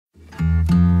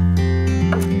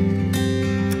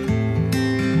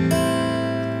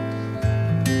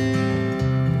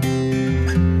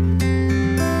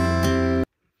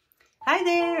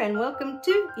welcome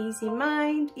to Easy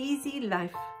Mind, Easy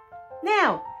Life.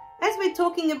 Now, as we're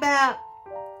talking about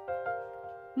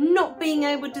not being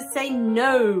able to say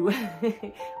no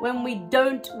when we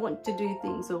don't want to do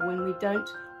things or when we don't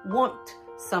want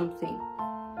something.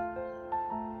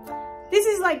 This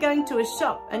is like going to a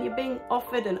shop and you're being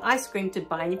offered an ice cream to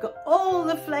buy and you've got all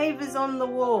the flavors on the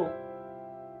wall.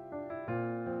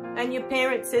 And your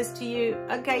parent says to you,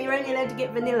 okay, you're only allowed to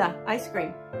get vanilla ice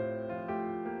cream.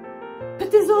 But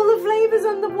there's all the flavors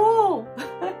on the wall.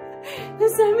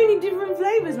 There's so many different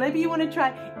flavors. Maybe you want to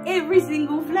try every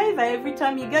single flavor. Every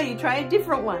time you go, you try a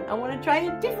different one. I want to try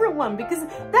a different one because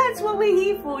that's what we're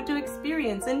here for, to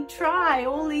experience and try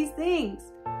all these things.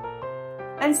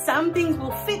 And some things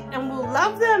will fit and we'll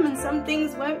love them, and some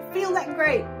things won't feel that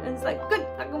great. And it's like, good,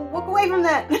 I can walk away from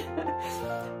that.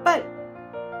 But,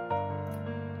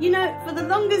 you know, for the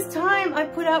longest time, I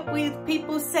put up with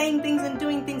people saying things and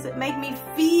doing things that made me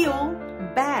feel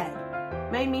bad.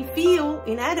 Made me feel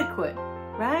inadequate,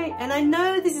 right? And I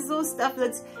know this is all stuff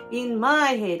that's in my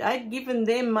head. I'd given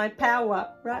them my power,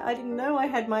 right? I didn't know I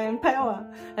had my own power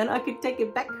and I could take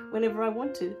it back whenever I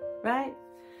wanted, right?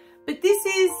 But this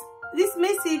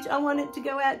message, I want it to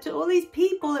go out to all these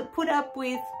people that put up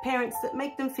with parents that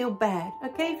make them feel bad,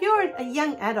 okay? If you're a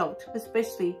young adult,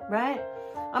 especially, right?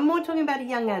 I'm more talking about a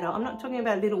young adult. I'm not talking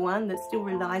about a little one that still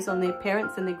relies on their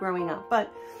parents and they're growing up,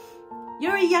 but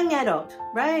you're a young adult,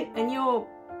 right? And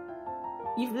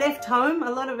you've left home. A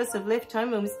lot of us have left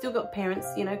home and we've still got parents,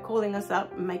 you know, calling us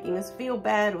up and making us feel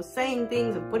bad or saying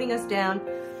things or putting us down.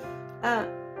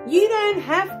 You don't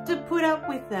have to put up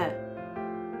with that.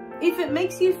 If it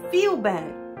makes you feel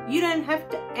bad, you don't have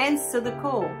to answer the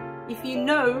call. If you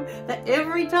know that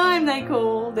every time they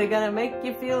call, they're going to make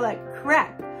you feel like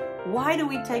crap, why do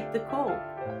we take the call?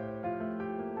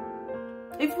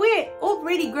 If we're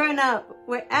already grown up,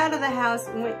 we're out of the house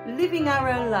and we're living our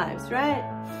own lives, right?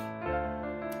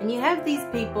 And you have these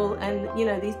people and, you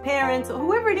know, these parents or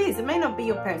whoever it is, it may not be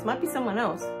your parents, it might be someone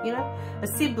else, you know, a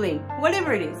sibling,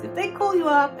 whatever it is. If they call you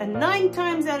up and 9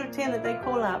 times out of 10 that they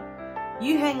call up,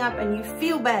 you hang up and you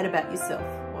feel bad about yourself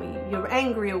or you're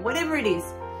angry or whatever it is,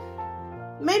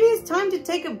 maybe it's time to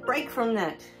take a break from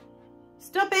that.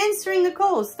 Stop answering the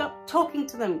calls, stop talking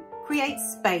to them, create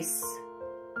space.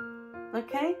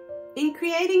 Okay? In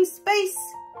creating space,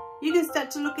 you can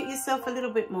start to look at yourself a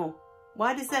little bit more.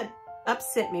 Why does that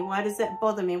upset me? Why does that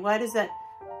bother me? Why does that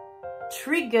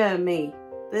trigger me?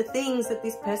 The things that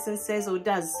this person says or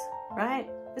does, right?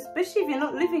 Especially if you're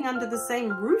not living under the same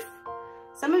roof.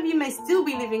 Some of you may still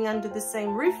be living under the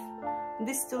same roof. And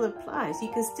this still applies.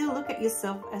 You can still look at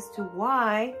yourself as to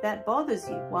why that bothers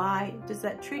you. Why does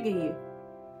that trigger you?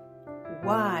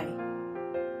 Why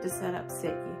does that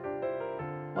upset you?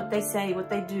 What they say, what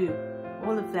they do,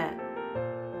 all of that.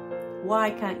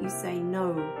 Why can't you say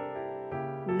no?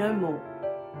 No more.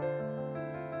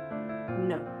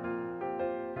 No.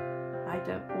 I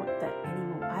don't want that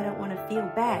anymore. I don't want to feel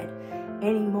bad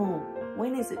anymore.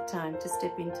 When is it time to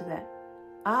step into that?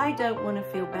 I don't want to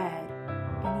feel bad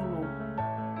anymore.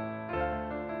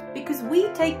 Because we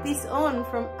take this on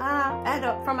from our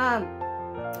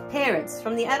parents,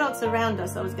 from the adults around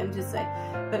us, I was going to say.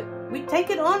 But we take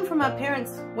it on from our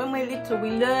parents when we're little.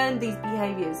 We learn these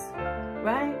behaviors,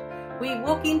 right? We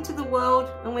walk into the world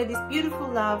and we're this beautiful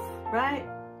love, right?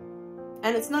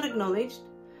 And it's not acknowledged.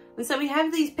 And so we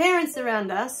have these parents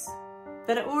around us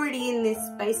that are already in this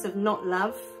space of not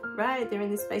love, right? They're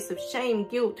in this space of shame,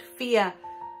 guilt, fear,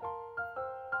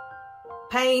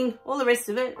 pain, all the rest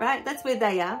of it, right? That's where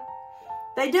they are.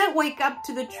 They don't wake up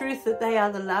to the truth that they are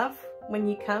the love when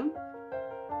you come.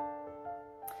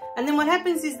 And then what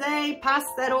happens is they pass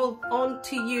that all on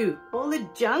to you. All the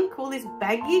junk, all this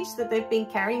baggage that they've been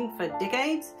carrying for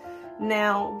decades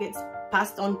now gets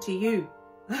passed on to you.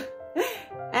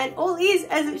 And all is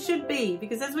as it should be,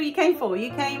 because that's what you came for.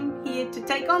 You came here to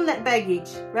take on that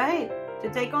baggage, right? To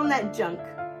take on that junk.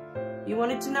 You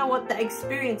wanted to know what the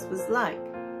experience was like.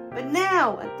 But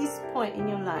now, at this point in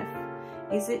your life,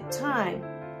 is it time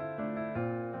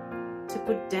to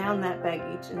put down that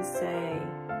baggage and say,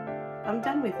 I'm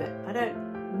done with it. I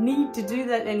don't need to do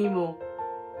that anymore.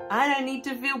 I don't need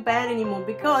to feel bad anymore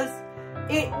because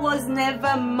it was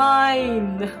never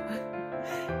mine.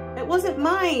 It wasn't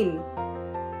mine.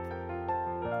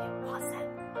 It wasn't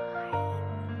mine.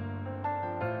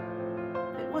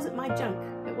 It wasn't my junk.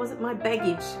 It wasn't my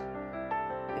baggage.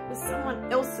 It was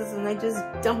someone else's and they just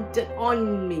dumped it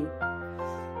on me.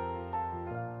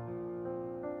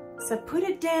 So put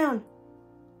it down.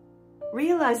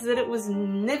 Realize that it was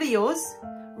never yours.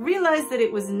 Realize that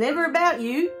it was never about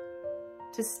you.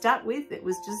 To start with, it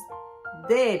was just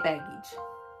their baggage.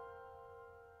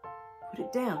 Put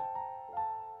it down.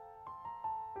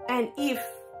 And if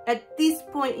at this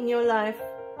point in your life,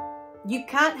 you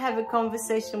can't have a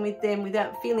conversation with them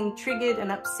without feeling triggered and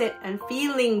upset and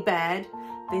feeling bad,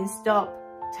 then stop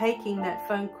taking that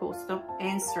phone call. Stop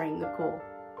answering the call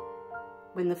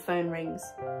when the phone rings.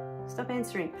 Stop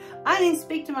answering. I didn't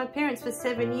speak to my parents for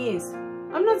 7 years.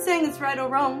 I'm not saying it's right or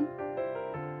wrong,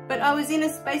 but I was in a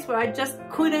space where I just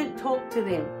couldn't talk to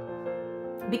them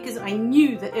because I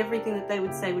knew that everything that they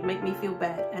would say would make me feel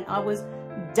bad, and I was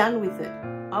done with it.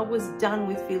 I was done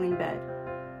with feeling bad.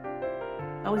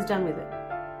 I was done with it.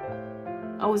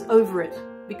 I was over it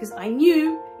because I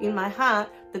knew in my heart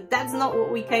that that's not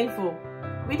what we came for.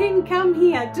 We didn't come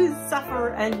here to suffer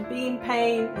and be in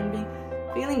pain and be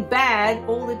feeling bad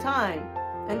all the time,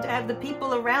 and to have the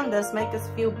people around us make us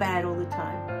feel bad all the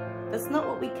time. That's not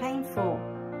what we came for.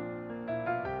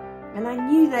 And I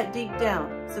knew that deep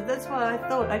down. So that's why I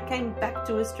thought I came back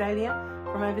to Australia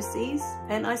from overseas,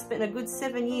 and I spent a good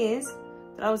 7 years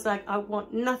that I was like, I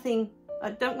want nothing.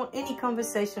 I don't want any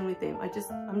conversation with them.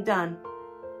 I'm done.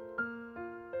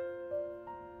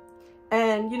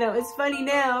 And, you know, it's funny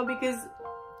now because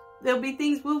there'll be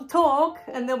things, we'll talk,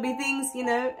 and there'll be things, you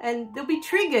know, and there'll be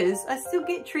triggers. I still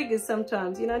get triggers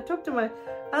sometimes. You know, I talk to my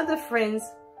other friends,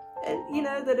 and, you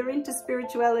know, that are into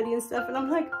spirituality and stuff, and I'm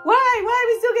like, why are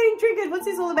we still getting triggered? What's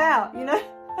this all about? You know,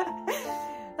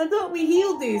 I thought we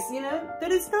healed this, you know,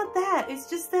 but it's not that. It's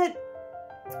just that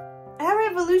our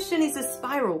evolution is a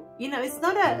spiral. You know, it's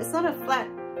not a flat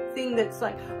thing that's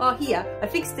like, oh, here, I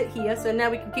fixed it here, so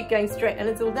now we can keep going straight and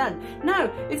it's all done.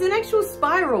 No, it's an actual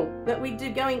spiral that we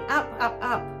do, going up, up,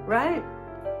 up, right?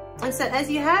 And so as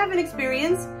you have an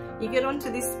experience, you get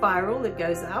onto this spiral that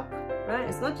goes up, right?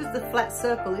 It's not just the flat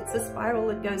circle, it's a spiral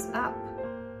that goes up.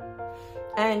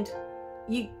 And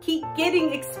you keep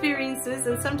getting experiences,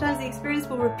 and sometimes the experience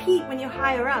will repeat when you're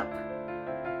higher up.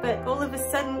 But all of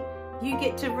a sudden, you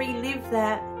get to relive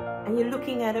that, and you're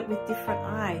looking at it with different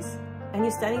eyes. And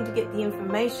you're starting to get the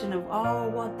information of, oh,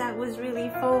 what that was really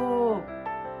for.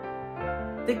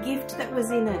 The gift that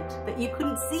was in it, that you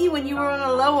couldn't see when you were on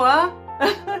a lower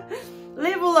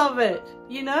level of it,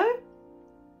 you know?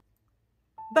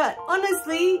 But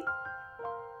honestly,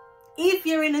 if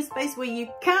you're in a space where you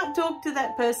can't talk to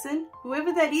that person,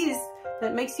 whoever that is,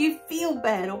 that makes you feel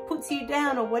bad or puts you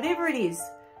down or whatever it is,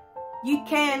 you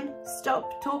can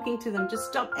stop talking to them. Just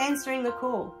stop answering the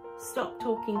call. Stop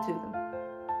talking to them.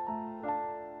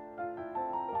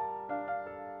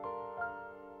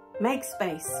 Make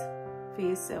space for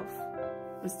yourself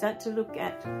and start to look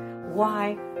at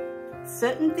why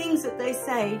certain things that they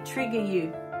say trigger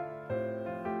you.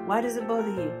 Why does it bother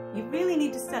you? You really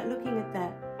need to start looking at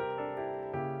that.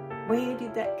 Where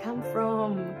did that come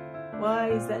from? Why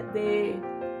is that there?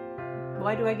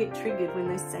 Why do I get triggered when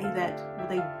they say that or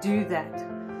they do that?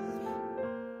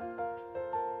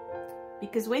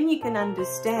 Because when you can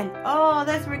understand, oh,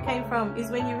 that's where it came from,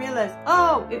 is when you realize,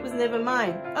 oh, it was never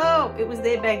mine. Oh, it was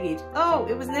their baggage. Oh,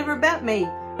 it was never about me.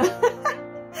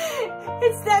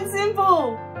 It's that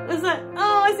simple. It's like,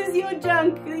 oh, this is your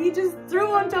junk that you just threw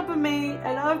on top of me,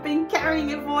 and I've been carrying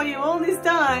it for you all this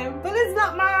time, but it's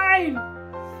not mine.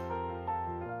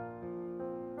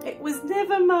 It was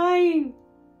never mine.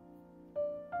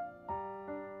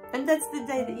 And that's the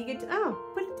day that you get to, oh,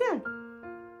 put it down.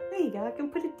 There you go, I can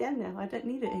put it down now. I don't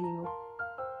need it anymore.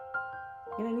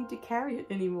 You don't need to carry it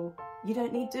anymore. You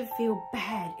don't need to feel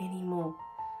bad anymore.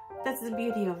 That's the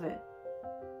beauty of it.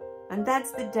 And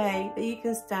that's the day that you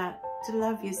can start to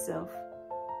love yourself.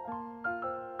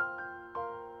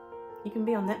 You can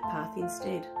be on that path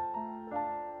instead.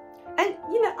 And,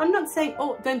 you know, I'm not saying,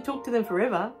 oh, don't talk to them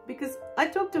forever, because I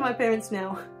talk to my parents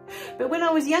now. But when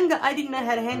I was younger, I didn't know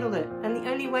how to handle it. And the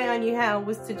only way I knew how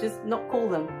was to just not call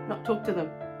them, not talk to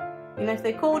them. You know, if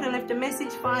they called and left a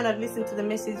message, fine, I'd listen to the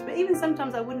message. But even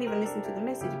sometimes I wouldn't even listen to the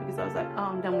message because I was like, oh,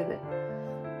 I'm done with it.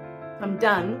 I'm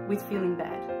done with feeling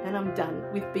bad. And I'm done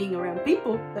with being around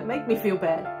people that make me feel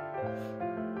bad.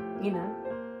 You know?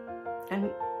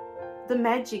 And the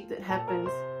magic that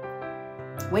happens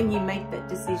when you make that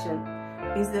decision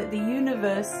is that the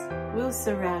universe will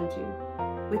surround you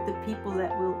with the people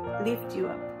that will lift you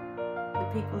up, the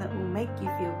people that will make you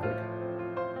feel good.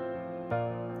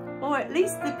 Or at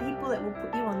least the people that will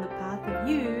put you on the path of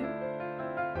you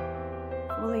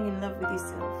falling in love with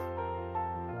yourself,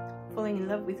 falling in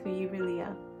love with who you really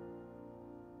are.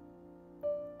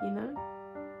 You know?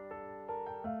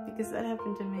 Because that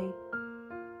happened to me.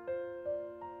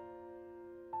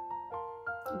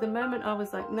 The moment I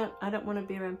was like, no, I don't want to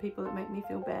be around people that make me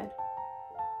feel bad,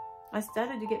 I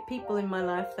started to get people in my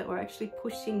life that were actually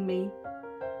pushing me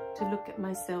to look at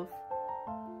myself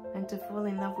and to fall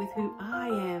in love with who I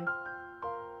am.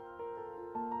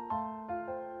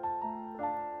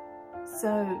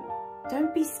 So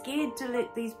don't be scared to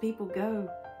let these people go.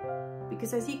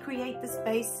 Because as you create the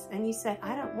space and you say,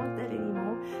 I don't want that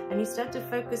anymore, and you start to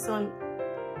focus on,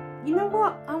 you know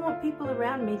what? I want people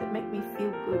around me that make me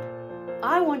feel good.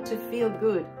 I want to feel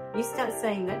good. You start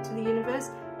saying that to the universe,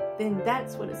 then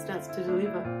that's what it starts to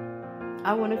deliver.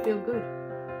 I want to feel good.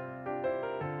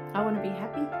 I want to be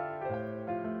happy.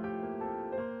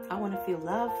 I want to feel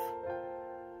love.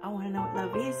 I want to know what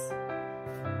love is.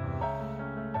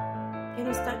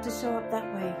 It'll start to show up that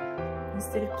way.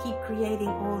 Instead of keep creating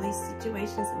all these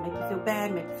situations that make you feel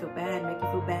bad, make you feel bad, make you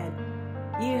feel bad.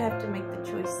 You have to make the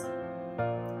choice.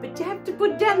 But you have to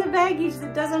put down the baggage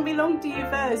that doesn't belong to you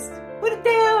first. Put it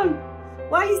down.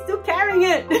 Why are you still carrying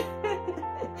it?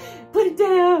 Put it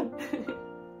down.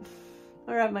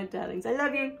 All right, my darlings, I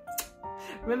love you.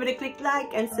 Remember to click like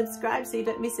and subscribe so you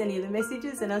don't miss any of the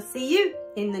messages, and I'll see you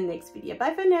in the next video.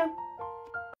 Bye for now.